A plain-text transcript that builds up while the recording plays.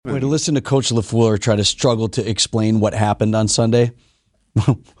Way to listen to Coach LaFleur try to struggle to explain what happened on Sunday.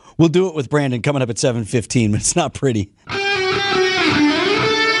 We'll do it with Brandon coming up at 7:15, but it's not pretty.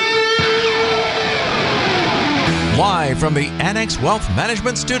 Live from the Annex Wealth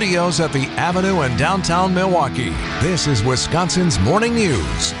Management Studios at the Avenue in downtown Milwaukee, this is Wisconsin's Morning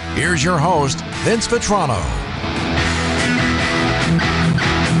News. Here's your host, Vince Vitrano.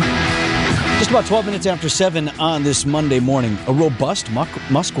 Just about 12 minutes after 7 on this Monday morning. A robust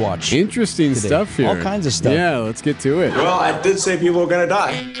Musk watch. Interesting today. stuff here. All kinds of stuff. Yeah, let's get to it. Well, I did say people were going to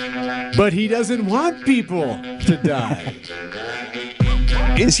die. But he doesn't want people to die.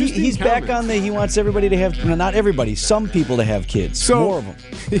 He's back on he wants everybody to have, not everybody, some people to have kids. More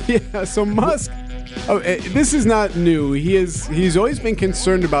of them. Yeah, so Musk, this is not new. He's always been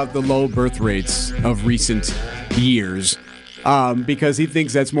concerned about the low birth rates of recent years. Because he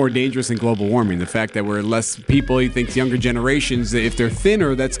thinks that's more dangerous than global warming. The fact that we're less people, he thinks younger generations, if they're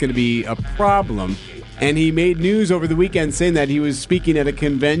thinner, that's going to be a problem. And he made news over the weekend saying that he was speaking at a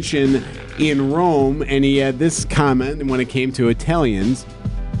convention in Rome, and he had this comment when it came to Italians.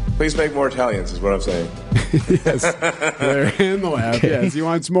 Please make more Italians, is what I'm saying. Yes, they're in the lab. Okay. Yes, he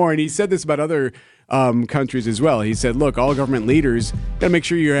wants more. And he said this about other countries as well. He said, look, all government leaders got to make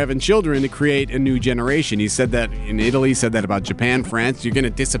sure you're having children to create a new generation. He said that in Italy, said that about Japan, France. You're going to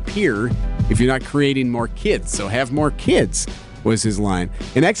disappear if you're not creating more kids. So have more kids, was his line.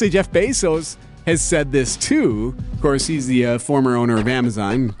 And actually, Jeff Bezos has said this too. Of course, he's the former owner of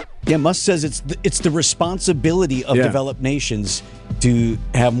Amazon. Yeah, Musk says it's the responsibility of developed nations to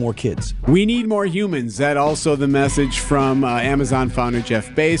have more kids. We need more humans. That also the message from Amazon founder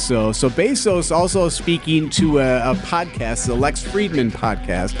Jeff Bezos. So Bezos also speaking to a podcast, the Lex Friedman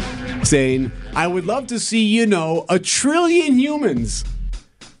podcast, saying, I would love to see, 1 trillion humans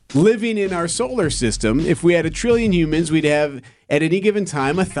living in our solar system. If we had 1 trillion humans, we'd have, at any given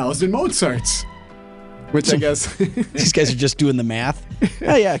time, 1,000 Mozarts. Which I guess... These guys are just doing the math.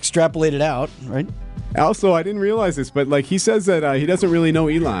 Oh, yeah, extrapolate it out, right? Also, I didn't realize this, but he says that he doesn't really know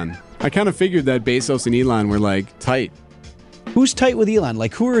Elon. I kind of figured that Bezos and Elon were tight. Who's tight with Elon?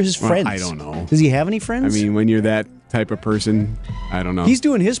 Who are his friends? I don't know. Does he have any friends? I mean, when you're that type of person, I don't know. He's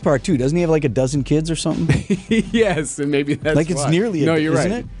doing his part too. Doesn't he have a dozen kids or something? Yes, and maybe that's it's nearly. No, you're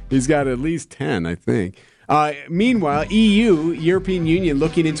right. It? He's got at least 10, I think. Meanwhile, European Union,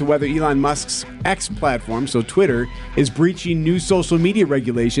 looking into whether Elon Musk's X platform, so Twitter, is breaching new social media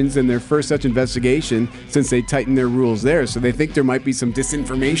regulations in their first such investigation since they tightened their rules there. So they think there might be some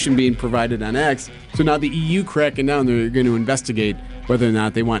disinformation being provided on X. So now the EU cracking down, they're going to investigate whether or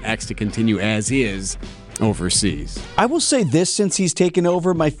not they want X to continue as is overseas. I will say this, since he's taken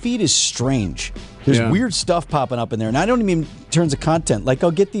over, my feed is strange. There's weird stuff popping up in there, and I don't mean in terms of content.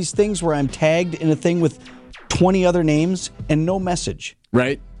 I'll get these things where I'm tagged in a thing with 20 other names and no message.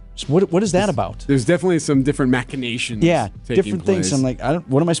 Right. So what is that about? There's definitely some different machinations. Yeah, different things. I'm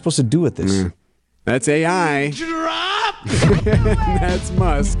what am I supposed to do with this? That's AI. Drop! That's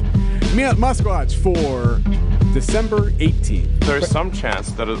Musk. Musk Watch for December 18th. There's some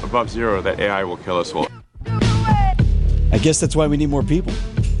chance that above zero that AI will kill us all. I guess that's why we need more people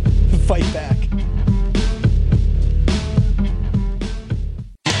to fight back.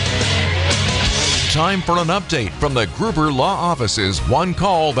 Time for an update from the Gruber Law Office's One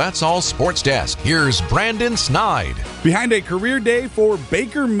Call, That's All Sports Desk. Here's Brandon Snide. Behind a career day for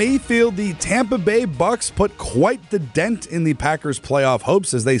Baker Mayfield, the Tampa Bay Bucks put quite the dent in the Packers' playoff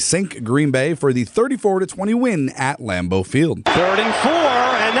hopes as they sink Green Bay for the 34-20 win at Lambeau Field. 3rd and 4,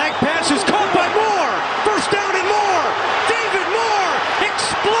 and that pass is caught by Moore. First down and more. David Moore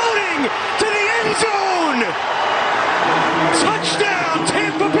exploding to the end zone. Touchdown,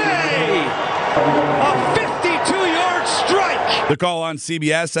 Tampa Bay. A 52-yard strike. The call on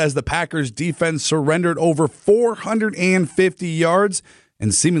CBS as the Packers defense surrendered over 450 yards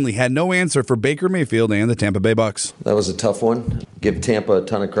and seemingly had no answer for Baker Mayfield and the Tampa Bay Bucks. That was a tough one. Give Tampa a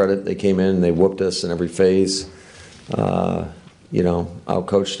ton of credit. They came in and they whooped us in every phase.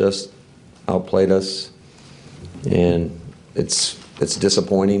 Outcoached us, outplayed us, and it's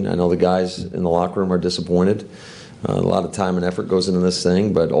disappointing. I know the guys in the locker room are disappointed. A lot of time and effort goes into this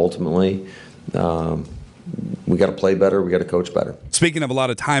thing, but ultimately, we got to play better. We got to coach better. Speaking of a lot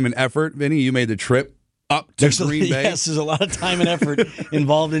of time and effort, Vinny, you made the trip up to Green Bay. Yes, there's a lot of time and effort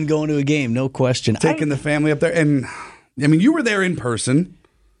involved in going to a game, no question. Taking the family up there, and you were there in person,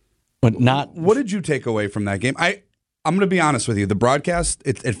 but not. What did you take away from that game? I'm going to be honest with you. The broadcast,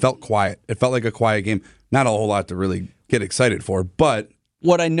 it felt quiet. It felt like a quiet game. Not a whole lot to really get excited for, but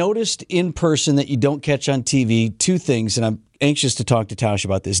what I noticed in person that you don't catch on TV, two things, and I'm anxious to talk to Tausch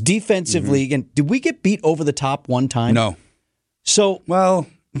about this. Defensively, again, did we get beat over the top one time? No. So, well,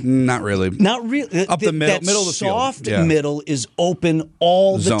 Not really. Not really. Up the middle, middle of the field. Soft middle is open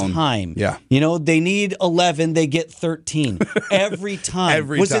all the time. Yeah. They need 11, they get 13 every time.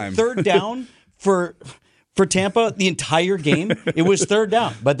 Was it third down for Tampa the entire game? It was third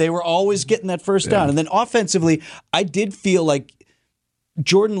down, but they were always getting that first down. And then offensively, I did feel like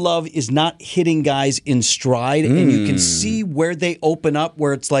Jordan Love is not hitting guys in stride, and you can see where they open up,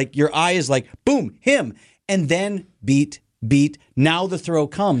 where it's like your eye is like, boom, him, and then beat. Now the throw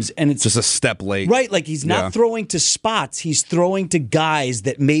comes, and it's just a step late. Right, like he's not throwing to spots. He's throwing to guys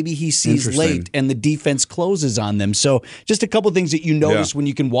that maybe he sees late, and the defense closes on them. So just a couple things that you notice when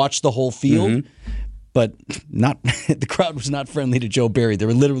you can watch the whole field. But the crowd was not friendly to Joe Barry. There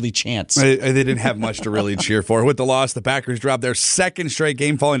were literally chants. They didn't have much to really cheer for. With the loss, the Packers dropped their second straight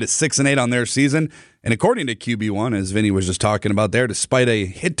game, falling to 6-8 on their season. And according to QB1, as Vinny was just talking about there, despite a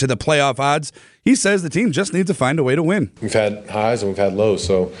hit to the playoff odds, he says the team just needs to find a way to win. We've had highs and we've had lows,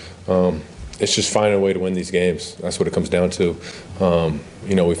 so it's just finding a way to win these games. That's what it comes down to.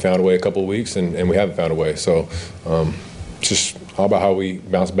 We found a way a couple of weeks, and we haven't found a way. So it's just all about how we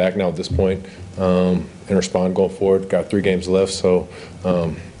bounce back now at this point. And respond going forward. Got 3 games left, so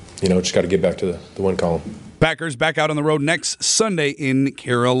just got to get back to the win column. Packers back out on the road next Sunday in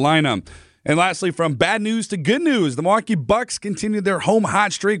Carolina. And lastly, from bad news to good news, the Milwaukee Bucks continued their home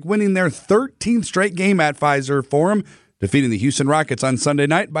hot streak, winning their 13th straight game at Pfizer Forum, defeating the Houston Rockets on Sunday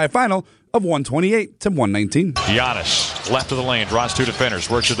night by a final of 128-119. Giannis, left of the lane, draws 2 defenders,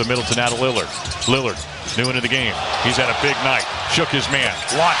 works to the middle to now to Lillard. Lillard, new into the game. He's had a big night. Shook his man,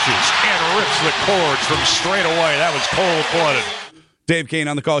 launches, and rips the cords from straight away. That was cold-blooded. Dave Kane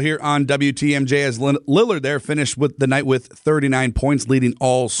on the call here on WTMJ as Lillard there finished with the night with 39 points, leading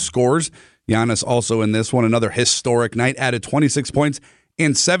all scores. Giannis also in this one, another historic night, added 26 points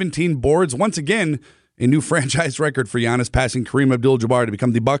and 17 boards. Once again, a new franchise record for Giannis, passing Kareem Abdul-Jabbar to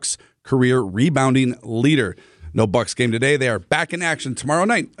become the Bucks' career rebounding leader. No Bucks game today. They are back in action tomorrow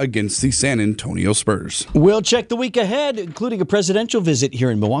night against the San Antonio Spurs. We'll check the week ahead, including a presidential visit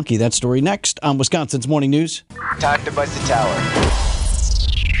here in Milwaukee. That story next on Wisconsin's Morning News. Time to bust the tower.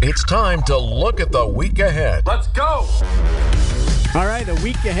 It's time to look at the week ahead. Let's go! All right, a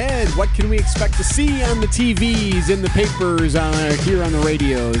week ahead. What can we expect to see on the TVs, in the papers, here on the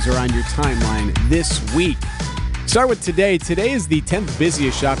radios, or on your timeline this week? Start with today. Today is the 10th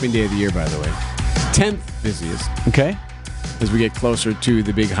busiest shopping day of the year, by the way. 10th busiest. Okay. As we get closer to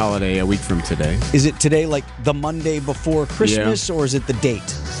the big holiday a week from today. Is it today like the Monday before Christmas, or is it the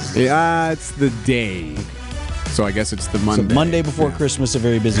date? Yeah, it's the day. So I guess it's the Monday. So Monday before Christmas, a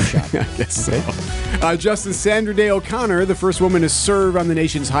very busy shop. I guess so. Justice Sandra Day O'Connor, the first woman to serve on the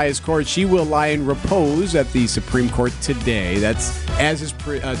nation's highest court, she will lie in repose at the Supreme Court today. That's as is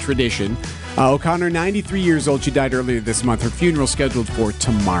tradition. O'Connor, 93 years old. She died earlier this month. Her funeral scheduled for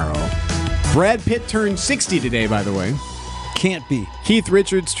tomorrow. Brad Pitt turned 60 today, by the way. Can't be. Keith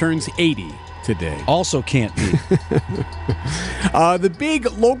Richards turns 80 today. Also can't be. The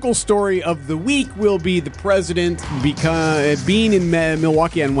big local story of the week will be the president being in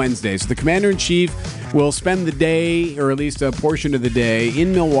Milwaukee on Wednesday. So the commander-in-chief will spend the day, or at least a portion of the day,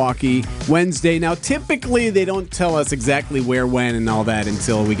 in Milwaukee Wednesday. Now, typically, they don't tell us exactly where, when, and all that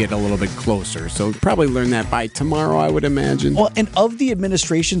until we get a little bit closer. So we'll probably learn that by tomorrow, I would imagine. Well, and of the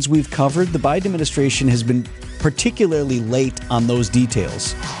administrations we've covered, the Biden administration has been particularly late on those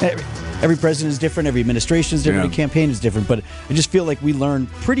details. Every president is different, every administration is different, every campaign is different, but I just feel like we learn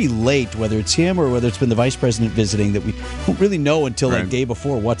pretty late, whether it's him or whether it's been the vice president visiting, that we don't really know until the day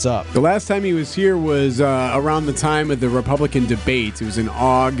before what's up. The last time he was here was around the time of the Republican debates. It was in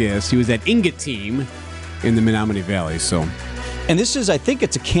August. He was at Inga Team in the Menominee Valley. And this is, I think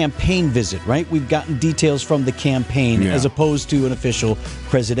it's a campaign visit, right? We've gotten details from the campaign as opposed to an official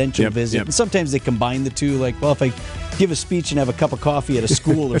presidential visit. And sometimes they combine the two, like, well, if I give a speech and have a cup of coffee at a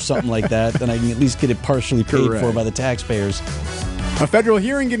school or something like that, then I can at least get it partially paid for by the taxpayers. A federal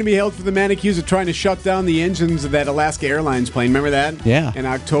hearing going to be held for the man accused of trying to shut down the engines of that Alaska Airlines plane. Remember that? Yeah. In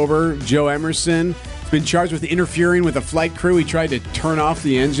October, Joe Emerson has been charged with interfering with a flight crew. He tried to turn off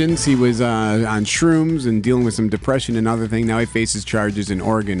the engines. He was on shrooms and dealing with some depression and other things. Now he faces charges in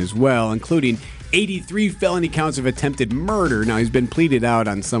Oregon as well, including 83 felony counts of attempted murder. Now, he's been pleaded out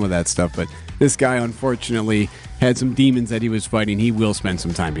on some of that stuff, but this guy, unfortunately, had some demons that he was fighting. He will spend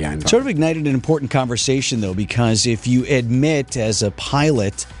some time behind bars. Sort of ignited an important conversation, though, because if you admit as a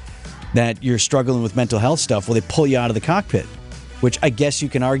pilot that you're struggling with mental health stuff, well, they pull you out of the cockpit, which I guess you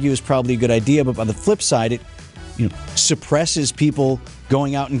can argue is probably a good idea, but on the flip side, it suppresses people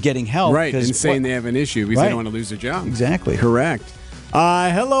going out and getting help. Right, and saying they have an issue because they don't want to lose their job. Exactly. Correct.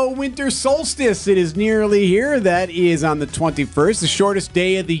 Hello, winter solstice. It is nearly here. That is on the 21st, the shortest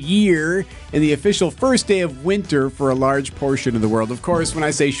day of the year and the official first day of winter for a large portion of the world. Of course, when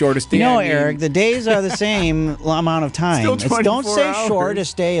I say shortest day, I mean, Eric, the days are the same amount of time. Still 24 Don't say hours.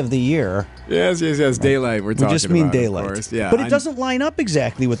 shortest day of the year. Yes. Daylight we're talking about. We just mean about, daylight. Of course. Yeah, but it doesn't line up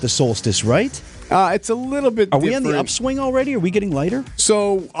exactly with the solstice, right? It's a little bit different. Are we on the upswing already? Are we getting lighter?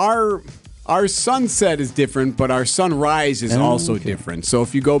 So our sunset is different, but our sunrise is also different. So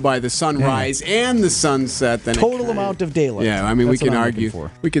if you go by the sunrise and the sunset, then total amount of daylight. Yeah, I mean, That's we can what I'm argue. looking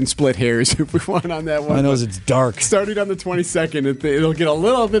for. We can split hairs if we want on that one. I know it's dark. Starting on the 22nd, it'll get a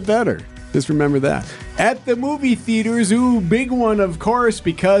little bit better. Just remember that. At the movie theaters, big one, of course,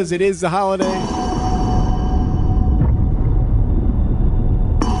 because it is the holiday.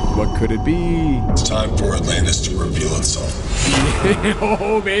 What could it be? It's time for Atlantis to reveal itself.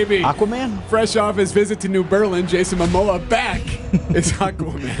 Oh, baby. Aquaman? Fresh off his visit to New Berlin, Jason Momoa back. It's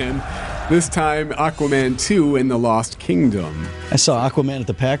Aquaman. This time, Aquaman 2 in the Lost Kingdom. I saw Aquaman at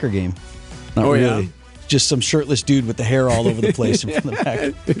the Packer game. Not Oh, really. yeah? Just some shirtless dude with the hair all over the place from the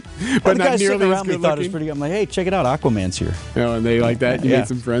back. But the not guys sitting nearly as around me good thought it was looking. pretty good. I'm like, hey, check it out. Aquaman's here. Oh, and they like that? You Yeah. made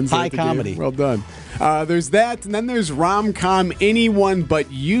some friends? High at the game? comedy. Well done. There's that, and then there's rom-com Anyone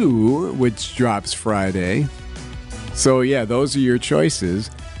But You, which drops Friday. So, yeah, those are your choices.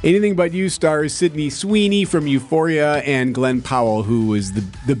 Anything But You stars Sydney Sweeney from Euphoria and Glenn Powell, who was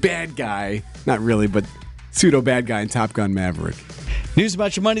the bad guy. Not really, but pseudo-bad guy in Top Gun Maverick. News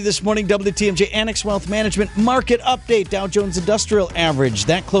about your money this morning. WTMJ Annex Wealth Management Market Update. Dow Jones Industrial Average.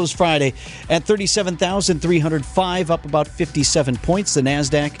 That closed Friday at 37,305, up about 57 points. The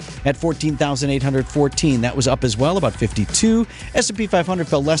NASDAQ at 14,814. That was up as well, about 52. S&P 500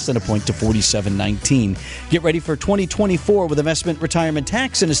 fell less than a point to 47.19. Get ready for 2024 with investment, retirement,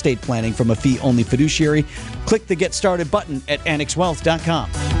 tax, and estate planning from a fee-only fiduciary. Click the Get Started button at annexwealth.com.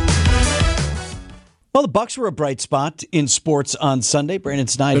 Well, the Bucks were a bright spot in sports on Sunday. Brandon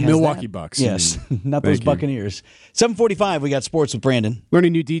Snide The has Milwaukee that. Bucks. Yes, not those Thank you. Buccaneers. 7:45, we got sports with Brandon.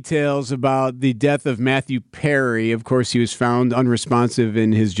 Learning new details about the death of Matthew Perry. Of course, he was found unresponsive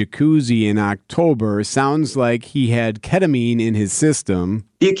in his jacuzzi in October. Sounds like he had ketamine in his system.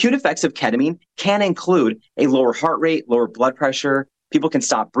 The acute effects of ketamine can include a lower heart rate, lower blood pressure. People can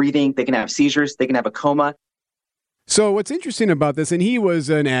stop breathing. They can have seizures. They can have a coma. So what's interesting about this, and he was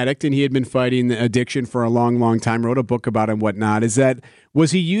an addict and he had been fighting addiction for a long, long time, wrote a book about it and whatnot, is that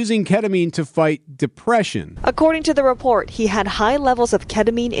was he using ketamine to fight depression? According to the report, he had high levels of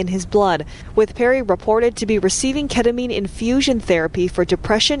ketamine in his blood, with Perry reported to be receiving ketamine infusion therapy for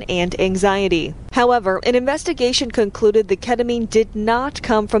depression and anxiety. However, an investigation concluded the ketamine did not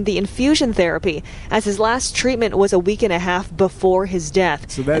come from the infusion therapy, as his last treatment was a week and a half before his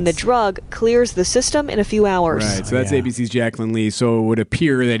death, and the drug clears the system in a few hours. Right, so that's ABC's Jacqueline Lee. So it would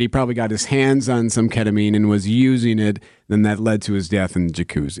appear that he probably got his hands on some ketamine and was using it, then that led to his death in the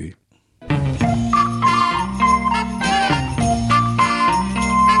jacuzzi.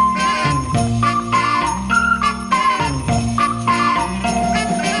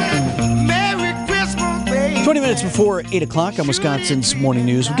 Merry Christmas, baby. 20 minutes before 8 o'clock on Wisconsin's Morning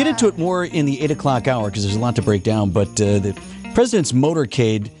News. We'll get into it more in the 8 o'clock hour because there's a lot to break down, but the president's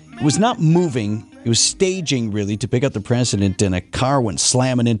motorcade was not moving. It was staging, really, to pick up the president, and a car went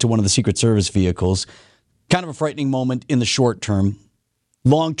slamming into one of the Secret Service vehicles. Kind of a frightening moment in the short term.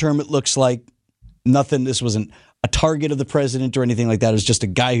 Long term, it looks like nothing. This wasn't a target of the president or anything like that. It was just a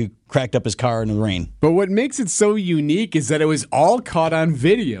guy who cracked up his car in the rain. But what makes it so unique is that it was all caught on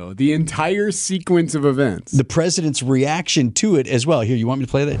video, the entire sequence of events. The president's reaction to it as well. Here, you want me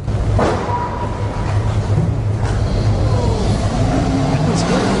to play that?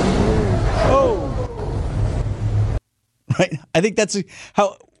 Right? I think that's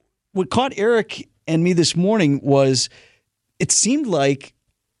how what caught Eric and me this morning was it seemed like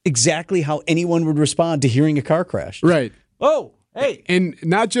exactly how anyone would respond to hearing a car crash. Right. Oh, hey. And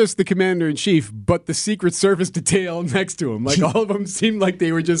not just the commander-in-chief, but the Secret Service detail next to him. Like all of them seemed like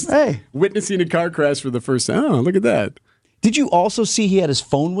they were just witnessing a car crash for the first time. Oh, look at that. Did you also see he had his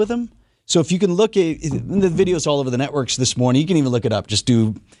phone with him? So if you can look at the videos all over the networks this morning, you can even look it up. Just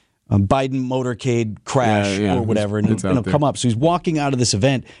do Biden motorcade crash or whatever, and it'll come up. So he's walking out of this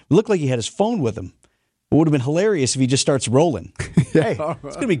event. It looked like he had his phone with him. It would have been hilarious if he just starts rolling. Hey,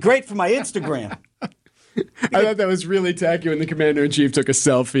 it's going to be great for my Instagram. I thought that was really tacky when the commander-in-chief took a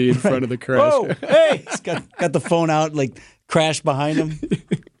selfie in front of the crash. Oh, hey! He's got the phone out, like crash behind him.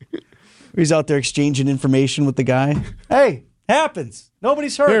 He's out there exchanging information with the guy. Hey, happens.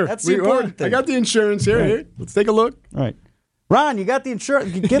 Nobody's hurt. Here, That's the important thing. I got the insurance here. Here, let's take a look. All right. Ron, you got the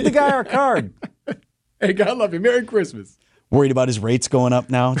insurance. Give the guy our card. Hey, God love you. Merry Christmas. Worried about his rates going up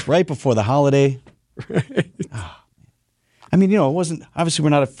now. It's right before the holiday. Right. I mean, it wasn't, obviously we're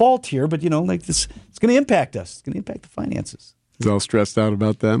not at fault here, but, like this, it's going to impact us. It's going to impact the finances. He's all stressed out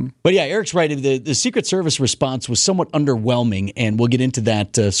about them. But yeah, Eric's right. The Secret Service response was somewhat underwhelming, and we'll get into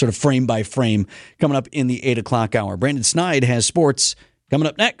that sort of frame by frame coming up in the 8 o'clock hour. Brandon Snide has sports coming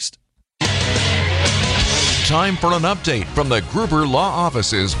up next. Time for an update from the Gruber Law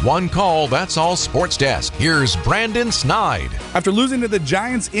Office's One Call, That's All Sports Desk. Here's Brandon Snide. After losing to the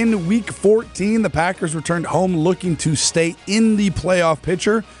Giants in Week 14, the Packers returned home looking to stay in the playoff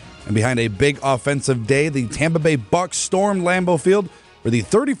picture. And behind a big offensive day, the Tampa Bay Bucs stormed Lambeau Field for the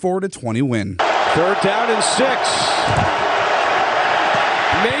 34-20 win. 3rd down and 6.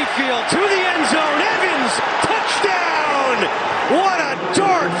 Mayfield to the end zone. Evans, touchdown! What a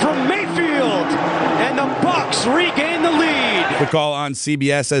dart from Mayfield! And the Bucs regain the lead. The call on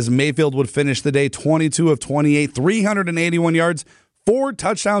CBS as Mayfield would finish the day 22 of 28, 381 yards, 4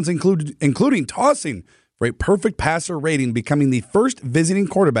 touchdowns, including tossing for a perfect passer rating, becoming the first visiting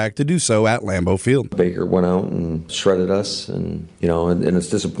quarterback to do so at Lambeau Field. Baker went out and shredded us, and it's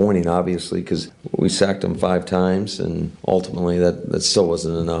disappointing, obviously, because we sacked him 5 times, and ultimately that still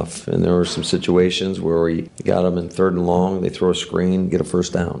wasn't enough. And there were some situations where we got him in 3rd and long, they throw a screen, get a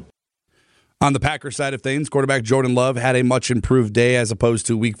first down. On the Packers side of things, quarterback Jordan Love had a much improved day as opposed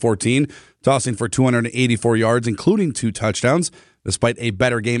to Week 14, tossing for 284 yards, including 2 touchdowns. Despite a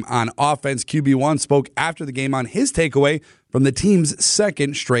better game on offense, QB1 spoke after the game on his takeaway from the team's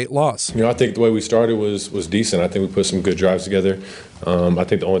 2nd straight loss. I think the way we started was decent. I think we put some good drives together. I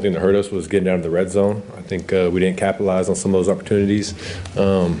think the only thing that hurt us was getting down to the red zone. I think we didn't capitalize on some of those opportunities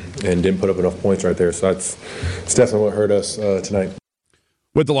and didn't put up enough points right there. So it's definitely what hurt us tonight.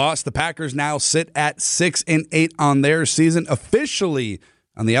 With the loss, the Packers now sit at 6-8 on their season, officially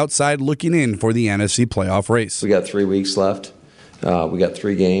on the outside looking in for the NFC playoff race. We got 3 weeks left. We got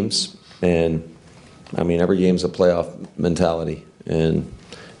 3 games, and every game's a playoff mentality, and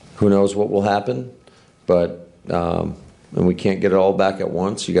who knows what will happen, but and we can't get it all back at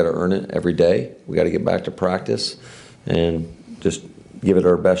once. You got to earn it every day. We got to get back to practice and just give it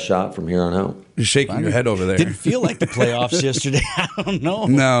our best shot from here on out. You're shaking your head over there. Didn't feel like the playoffs yesterday. I don't know.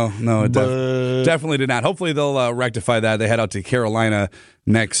 No, it definitely did not. Hopefully they'll rectify that. They head out to Carolina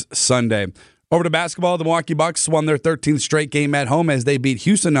next Sunday. Over to basketball, the Milwaukee Bucks won their 13th straight game at home as they beat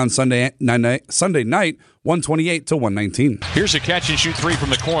Houston on Sunday night, 128-119. Here's a catch-and-shoot 3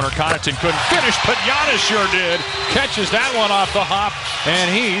 from the corner. Connaughton couldn't finish, but Giannis sure did. Catches that one off the hop,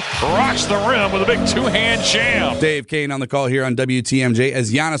 and he rocks the rim with a big 2-hand jam. Dave Kane on the call here on WTMJ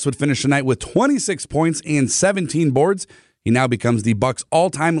as Giannis would finish the night with 26 points and 17 boards. He now becomes the Bucks'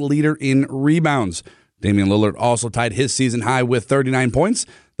 all-time leader in rebounds. Damian Lillard also tied his season high with 39 points.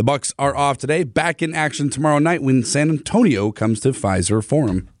 The Bucks are off today, back in action tomorrow night when San Antonio comes to Pfizer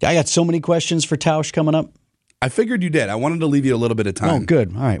Forum. I got so many questions for Tausch coming up. I figured you did. I wanted to leave you a little bit of time. Oh,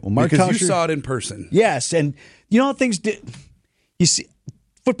 good. All right. Well, Mark because Tauscher, you saw it in person. Yes, and you know how things did. You see,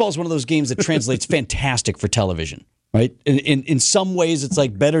 football is one of those games that translates fantastic for television, right? In some ways, it's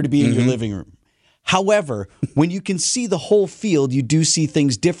like better to be in your living room. However, when you can see the whole field, you do see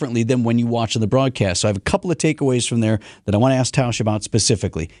things differently than when you watch on the broadcast. So I have a couple of takeaways from there that I want to ask Tausch about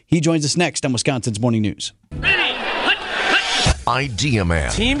specifically. He joins us next on Wisconsin's Morning News. Idea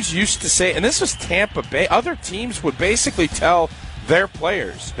Man. Teams used to say, and this was Tampa Bay, other teams would basically tell their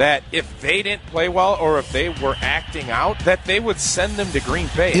players that if they didn't play well or if they were acting out, that they would send them to Green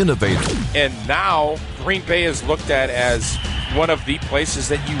Bay. Innovative. And now Green Bay is looked at as one of the places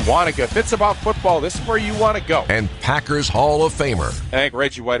that you want to go. If it's about football, this is where you want to go. And Packers Hall of Famer. I think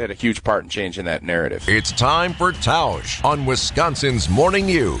Reggie White had a huge part in changing that narrative. It's time for Tausch on Wisconsin's Morning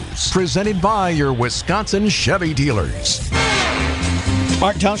News. Presented by your Wisconsin Chevy dealers.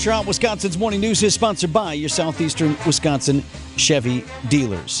 Mark Tauscher on Wisconsin's Morning News is sponsored by your Southeastern Wisconsin Chevy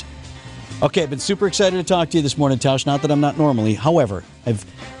dealers. Okay, I've been super excited to talk to you this morning, Tausch. Not that I'm not normally. However, I've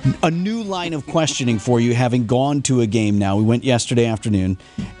a new line of questioning for you, having gone to a game now. We went yesterday afternoon.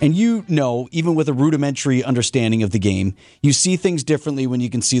 And you know, even with a rudimentary understanding of the game, you see things differently when you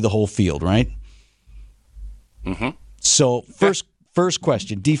can see the whole field, right? Mm-hmm. So, first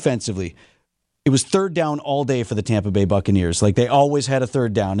question, defensively. It was 3rd down all day for the Tampa Bay Buccaneers. Like, they always had a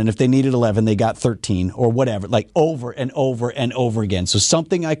 3rd down, and if they needed 11, they got 13 or whatever, like over and over and over again. So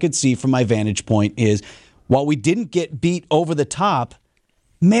something I could see from my vantage point is, while we didn't get beat over the top,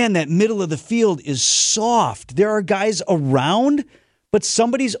 man, that middle of the field is soft. There are guys around, but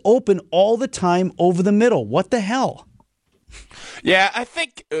somebody's open all the time over the middle. What the hell? Yeah, I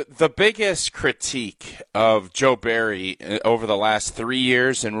think the biggest critique of Joe Barry over the last 3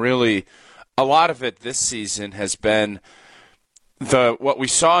 years, and really a lot of it this season, has been what we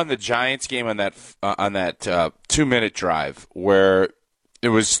saw in the Giants game on that 2-minute drive where it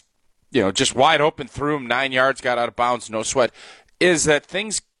was just wide open, threw him 9 yards, got out of bounds, no sweat, is that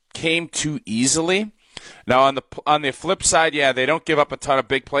things came too easily. Now on the flip side, yeah, they don't give up a ton of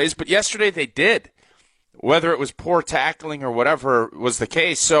big plays, but yesterday they did, whether it was poor tackling or whatever was the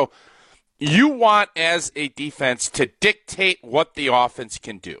case. So you want, as a defense, to dictate what the offense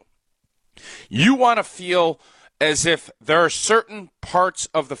can do. You want to feel as if there are certain parts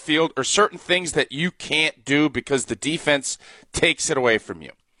of the field or certain things that you can't do because the defense takes it away from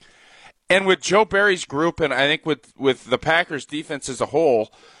you. And with Joe Barry's group, and I think with the Packers defense as a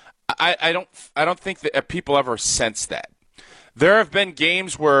whole, I don't think that people ever sense that. There have been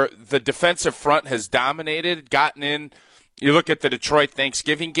games where the defensive front has dominated, gotten in. You look at the Detroit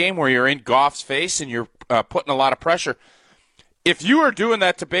Thanksgiving game where you're in Goff's face and you're putting a lot of pressure. If you were doing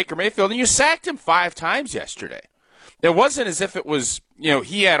that to Baker Mayfield, and you sacked him 5 times yesterday, it wasn't as if it was,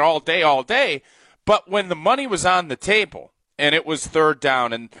 he had all day, but when the money was on the table and it was 3rd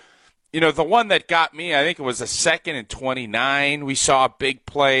down, and the one that got me, I think it was a 2nd and 29. We saw a big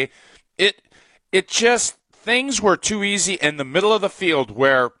play. It just, things were too easy in the middle of the field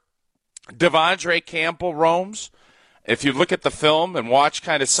where Devondre Campbell roams. If you look at the film and watch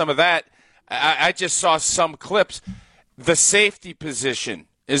kind of some of that, I just saw some clips. The safety position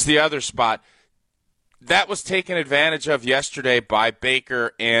is the other spot. That was taken advantage of yesterday by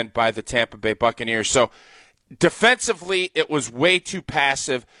Baker and by the Tampa Bay Buccaneers. So defensively, it was way too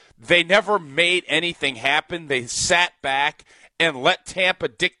passive. They never made anything happen. They sat back and let Tampa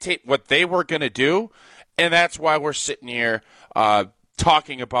dictate what they were going to do, and that's why we're sitting here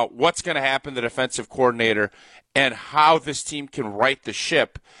talking about what's going to happen to the defensive coordinator and how this team can right the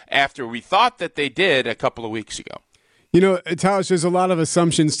ship after we thought that they did a couple of weeks ago. Tausch, there's a lot of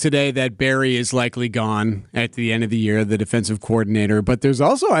assumptions today that Barry is likely gone at the end of the year, the defensive coordinator. But there's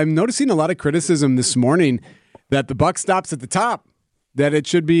also, I'm noticing a lot of criticism this morning that the buck stops at the top, that it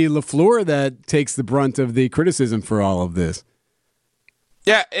should be LaFleur that takes the brunt of the criticism for all of this.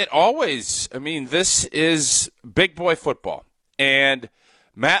 Yeah, this is big boy football. And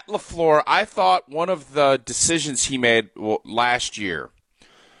Matt LaFleur, I thought one of the decisions he made last year,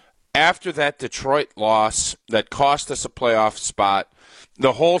 after that Detroit loss that cost us a playoff spot,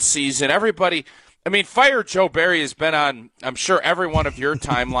 the whole season, everybody, fire Joe Barry has been on, I'm sure, every one of your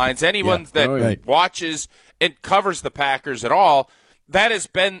timelines. Anyone that watches and covers the Packers at all, that has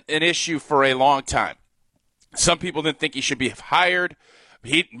been an issue for a long time. Some people didn't think he should be hired.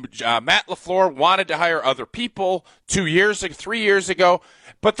 Matt LaFleur wanted to hire other people 3 years ago.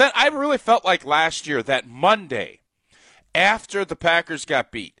 But then I really felt like last year, that Monday, after the Packers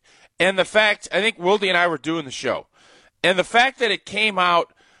got beat, and the fact, I think Wildy and I were doing the show, and the fact that it came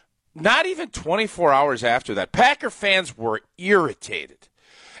out not even 24 hours after that, Packer fans were irritated.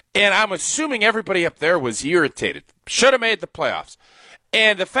 And I'm assuming everybody up there was irritated. Should have made the playoffs.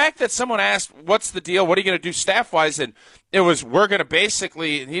 And the fact that someone asked, what's the deal? What are you going to do staff-wise? And it was, we're going to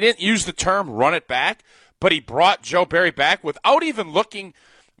basically, he didn't use the term run it back, but he brought Joe Barry back without even looking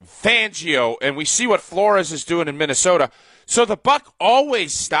Fangio. And we see what Flores is doing in Minnesota. So the buck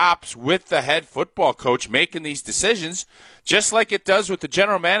always stops with the head football coach making these decisions, just like it does with the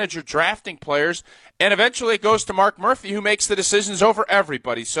general manager drafting players. And eventually it goes to Mark Murphy, who makes the decisions over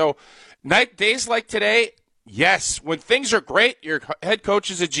everybody. So days like today, yes, when things are great, your head coach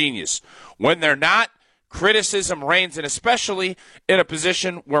is a genius. When they're not, criticism reigns, and especially in a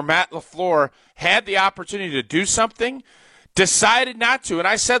position where Matt LaFleur had the opportunity to do something, decided not to. And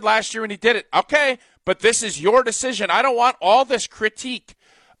I said last year when he did it, okay, but this is your decision. I don't want all this critique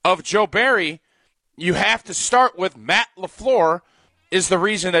of Joe Barry. You have to start with Matt LaFleur is the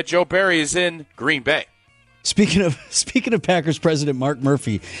reason that Joe Barry is in Green Bay. Speaking of Packers president Mark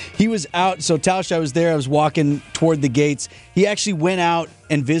Murphy, he was out. So Tausch, I was there. I was walking toward the gates. He actually went out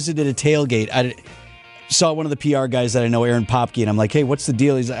and visited a tailgate. I saw one of the PR guys that I know, Aaron Popke, and I'm like, hey, what's the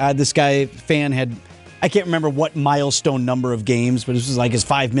deal? He's like, this guy fan had, I can't remember what milestone number of games, but this was like his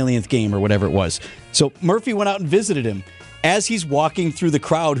 5 millionth game or whatever it was. So Murphy went out and visited him. As he's walking through the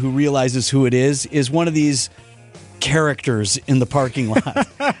crowd, who realizes who it is one of these characters in the parking lot.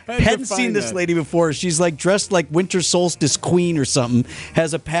 Hadn't seen this lady before. She's like dressed like Winter Solstice Queen or something,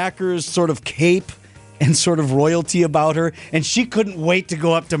 has a Packers sort of cape and sort of royalty about her, and she couldn't wait to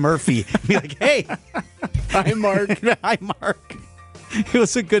go up to Murphy and be like, hey. Hi, Mark. Hi, Mark. It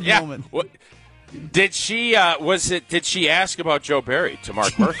was a good moment. Did she ask about Joe Barry to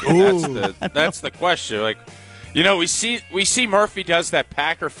Mark Murphy? That's the question. Like, we see Murphy does that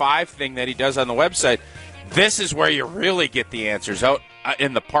Packer 5 thing that he does on the website. This is where you really get the answers out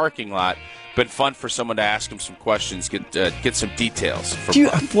in the parking lot. been fun for someone to ask him some questions, get some details.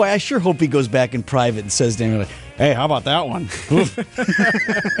 Boy, I sure hope he goes back in private and says to him, "Hey, how about that one?"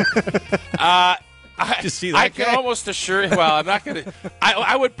 I can almost assure you. Well, I'm not going to.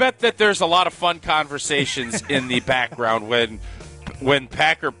 I would bet that there's a lot of fun conversations in the background when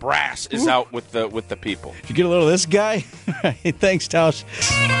Packer brass is out with the people. Did you get a little of this guy? Thanks, Tausch.